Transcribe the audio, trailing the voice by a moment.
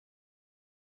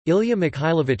Ilya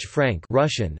Mikhailovich Frank,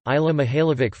 Russian, Ilya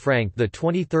Mikhailovich Frank, the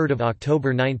 23rd of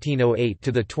October 1908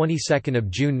 to the 22nd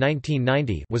of June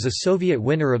 1990, was a Soviet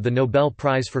winner of the Nobel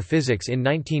Prize for Physics in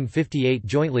 1958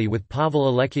 jointly with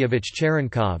Pavel Alekheyevich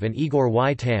Cherenkov and Igor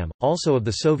Y. Tamm, also of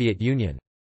the Soviet Union.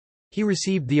 He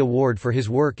received the award for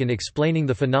his work in explaining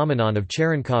the phenomenon of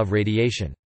Cherenkov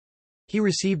radiation. He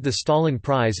received the Stalin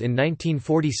Prize in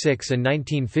 1946 and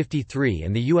 1953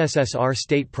 and the USSR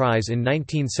State Prize in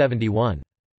 1971.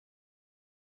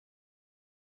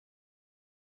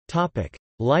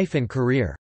 Life and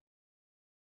career.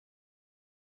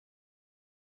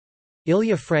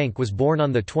 Ilya Frank was born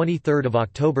on 23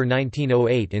 October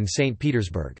 1908 in St.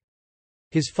 Petersburg.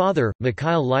 His father,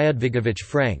 Mikhail Lyudvigovich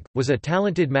Frank, was a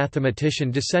talented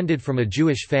mathematician descended from a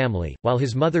Jewish family, while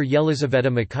his mother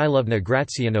Yelizaveta Mikhailovna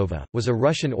Gratsianova, was a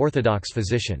Russian Orthodox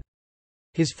physician.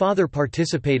 His father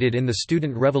participated in the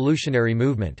student revolutionary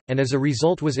movement, and as a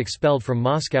result was expelled from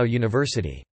Moscow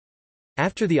University.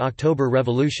 After the October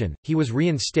Revolution, he was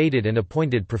reinstated and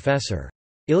appointed professor.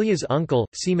 Ilya's uncle,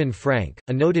 Seaman Frank,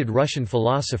 a noted Russian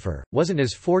philosopher, wasn't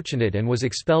as fortunate and was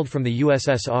expelled from the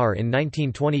USSR in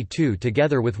 1922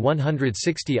 together with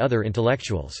 160 other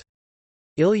intellectuals.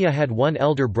 Ilya had one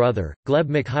elder brother, Gleb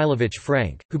Mikhailovich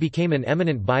Frank, who became an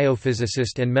eminent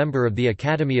biophysicist and member of the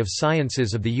Academy of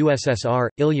Sciences of the USSR.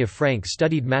 Ilya Frank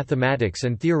studied mathematics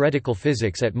and theoretical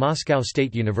physics at Moscow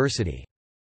State University.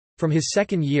 From his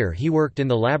second year he worked in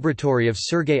the laboratory of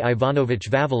Sergei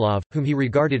Ivanovich Vavilov, whom he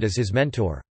regarded as his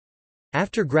mentor.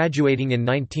 After graduating in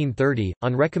 1930,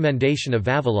 on recommendation of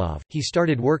Vavilov, he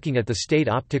started working at the State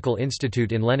Optical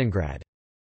Institute in Leningrad.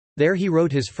 There he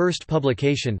wrote his first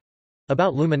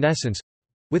publication—about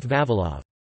luminescence—with Vavilov.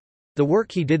 The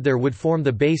work he did there would form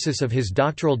the basis of his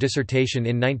doctoral dissertation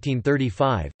in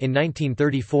 1935. In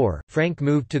 1934, Frank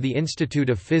moved to the Institute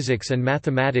of Physics and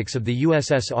Mathematics of the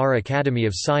USSR Academy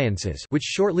of Sciences, which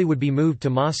shortly would be moved to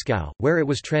Moscow, where it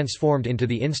was transformed into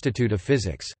the Institute of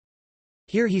Physics.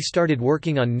 Here he started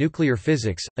working on nuclear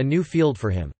physics, a new field for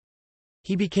him.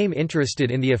 He became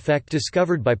interested in the effect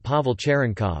discovered by Pavel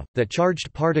Cherenkov, that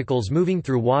charged particles moving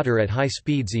through water at high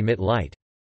speeds emit light.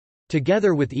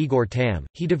 Together with Igor Tamm,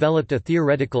 he developed a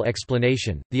theoretical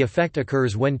explanation. The effect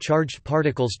occurs when charged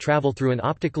particles travel through an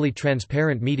optically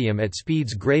transparent medium at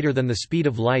speeds greater than the speed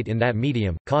of light in that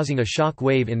medium, causing a shock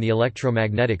wave in the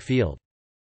electromagnetic field.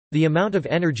 The amount of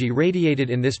energy radiated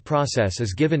in this process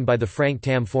is given by the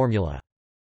Frank-Tamm formula.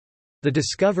 The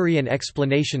discovery and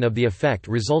explanation of the effect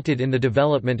resulted in the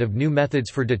development of new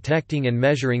methods for detecting and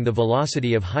measuring the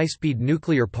velocity of high-speed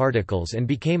nuclear particles and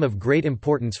became of great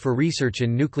importance for research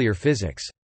in nuclear physics.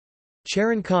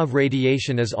 Cherenkov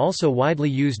radiation is also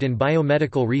widely used in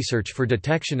biomedical research for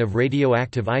detection of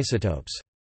radioactive isotopes.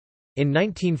 In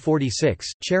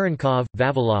 1946, Cherenkov,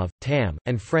 Vavilov, Tamm,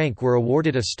 and Frank were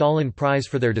awarded a Stalin Prize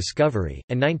for their discovery,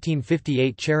 and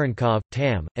 1958 Cherenkov,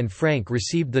 Tamm, and Frank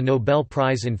received the Nobel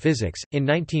Prize in Physics. In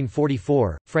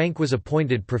 1944, Frank was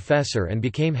appointed professor and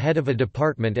became head of a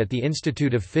department at the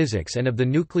Institute of Physics and of the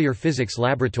Nuclear Physics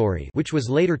Laboratory, which was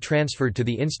later transferred to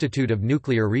the Institute of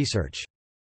Nuclear Research.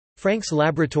 Frank's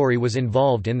laboratory was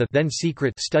involved in the then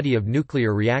secret study of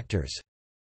nuclear reactors.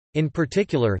 In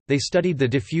particular, they studied the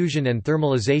diffusion and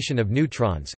thermalization of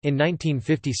neutrons. In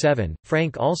 1957,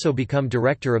 Frank also became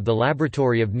director of the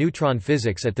Laboratory of Neutron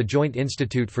Physics at the Joint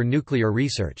Institute for Nuclear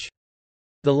Research.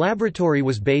 The laboratory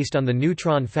was based on the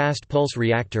Neutron Fast Pulse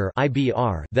Reactor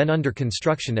 (IBR), then under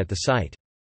construction at the site.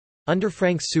 Under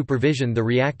Frank's supervision, the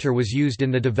reactor was used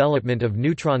in the development of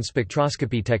neutron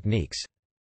spectroscopy techniques.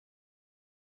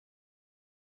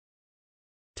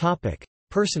 Topic: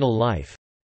 Personal life.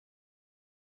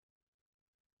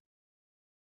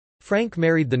 Frank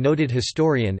married the noted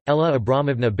historian, Ella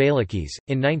Abramovna Bailikis,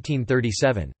 in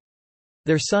 1937.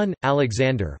 Their son,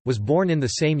 Alexander, was born in the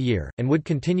same year, and would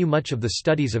continue much of the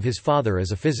studies of his father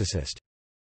as a physicist.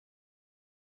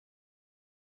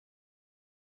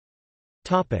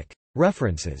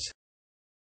 References.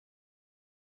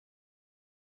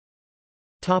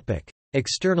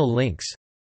 External links.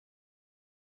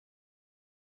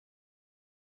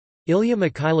 Ilya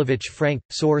Mikhailovich Frank –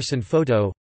 source and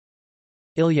photo.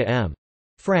 Ilya M.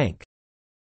 Frank